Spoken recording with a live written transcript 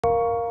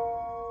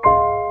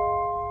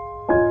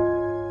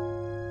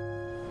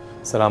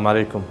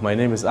Assalamu alaikum. My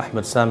name is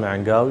Ahmed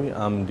Angawi.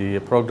 I'm the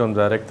program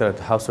director at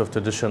House of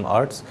Traditional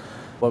Arts.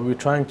 What we're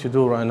trying to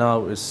do right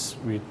now is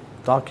we're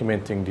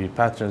documenting the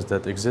patterns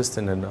that exist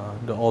in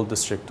the old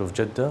district of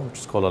Jeddah, which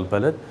is called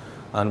Al-Balad,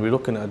 and we're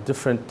looking at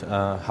different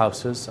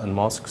houses and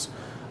mosques.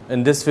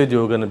 In this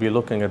video, we're going to be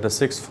looking at the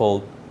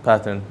six-fold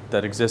pattern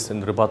that exists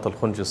in Ribat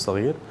al-Khunj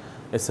al-Saghir.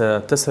 It's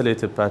a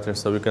tessellated pattern,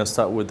 so we can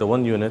start with the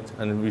one unit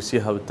and we see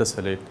how it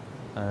tessellate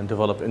and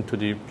develop into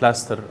the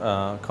plaster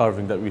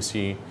carving that we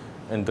see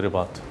in the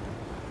Ribat.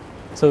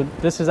 So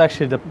this is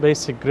actually the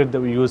basic grid that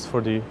we use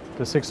for the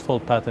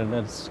six-fold pattern,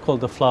 and it's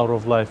called the Flower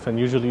of Life, and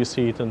usually you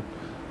see it on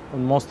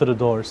most of the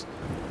doors.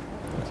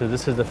 So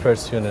this is the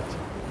first unit,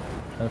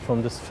 and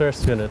from this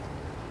first unit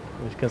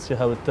you can see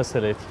how it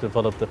tessellates to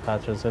develop the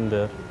patterns in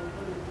there,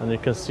 and you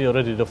can see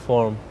already the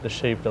form, the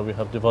shape that we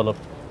have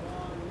developed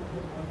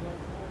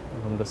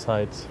from the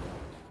sides.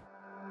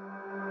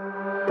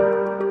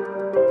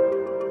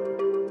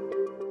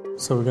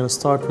 So we're going to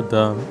start with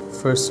the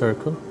first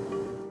circle.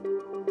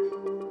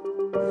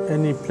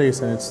 Any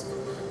place in its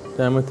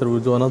diameter, we'll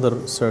do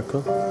another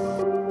circle.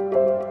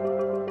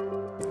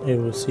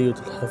 You will see it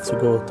will have to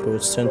go through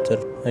its center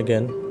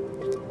again.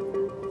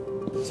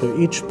 So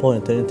each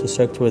point that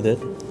intersect with it,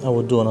 I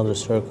will do another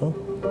circle.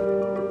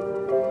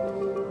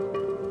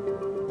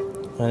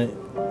 And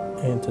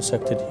it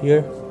intersected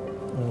here,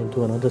 I will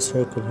do another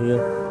circle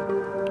here.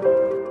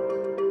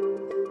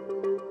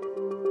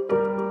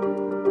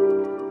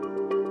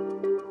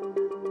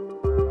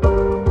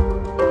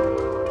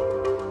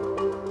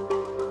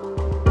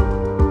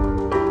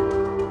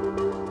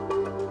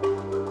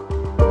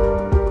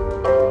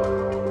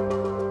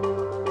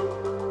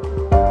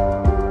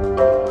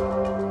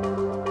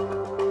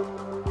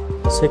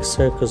 6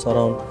 circles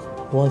around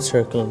one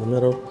circle in the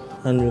middle,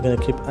 and we're going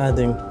to keep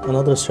adding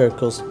another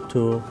circles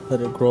to let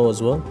it grow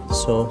as well.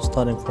 So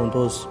starting from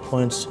those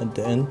points at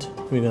the end,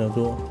 we're going to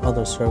do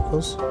other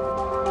circles.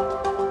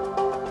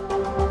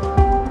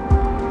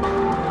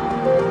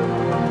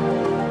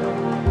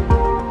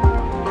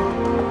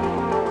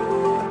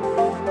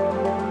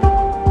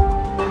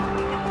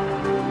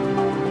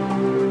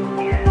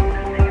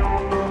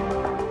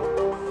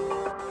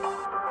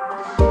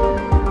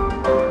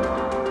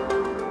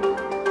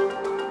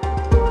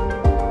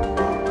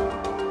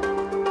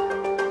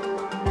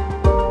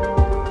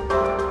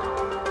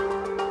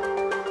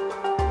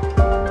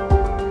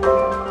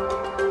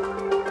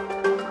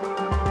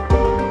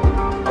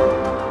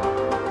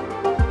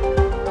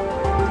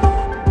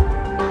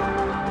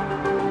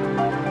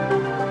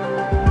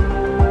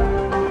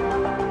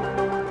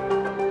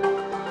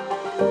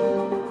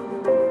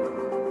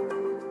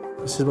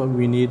 This is what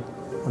we need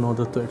in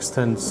order to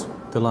extend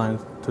the line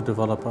to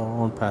develop our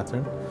own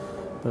pattern.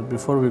 But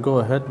before we go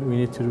ahead, we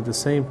need to do the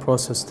same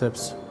process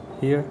steps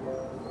here,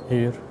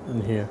 here,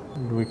 and here.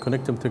 We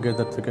connect them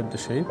together to get the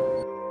shape.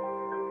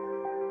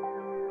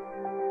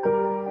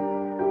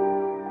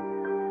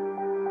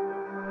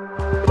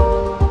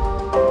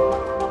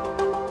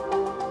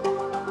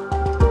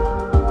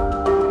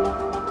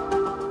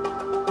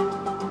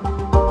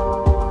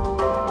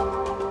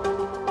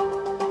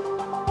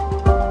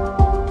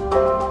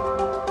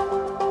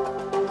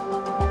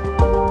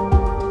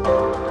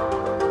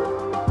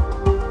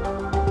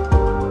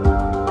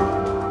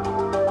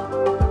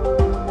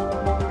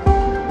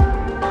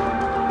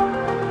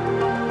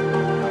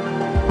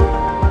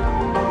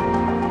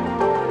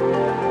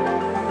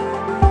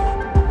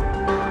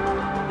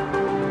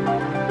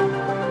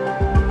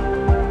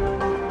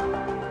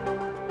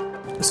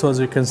 So as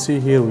you can see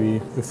here, we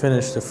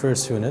finished the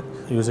first unit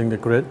using the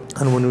grid,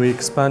 and when we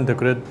expand the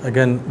grid,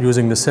 again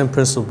using the same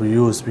principle we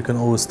use, we can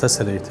always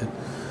tessellate it.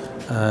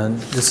 And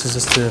this is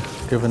just to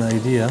give an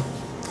idea.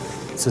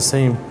 It's the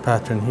same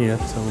pattern here,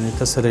 so when you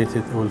tessellate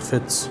it, it will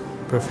fit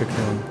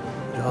perfectly on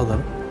the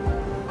other,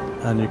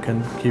 and you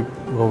can keep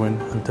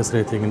going and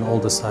tessellating in all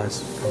the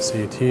sides. You can see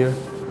it here,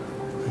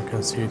 you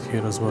can see it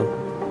here as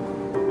well.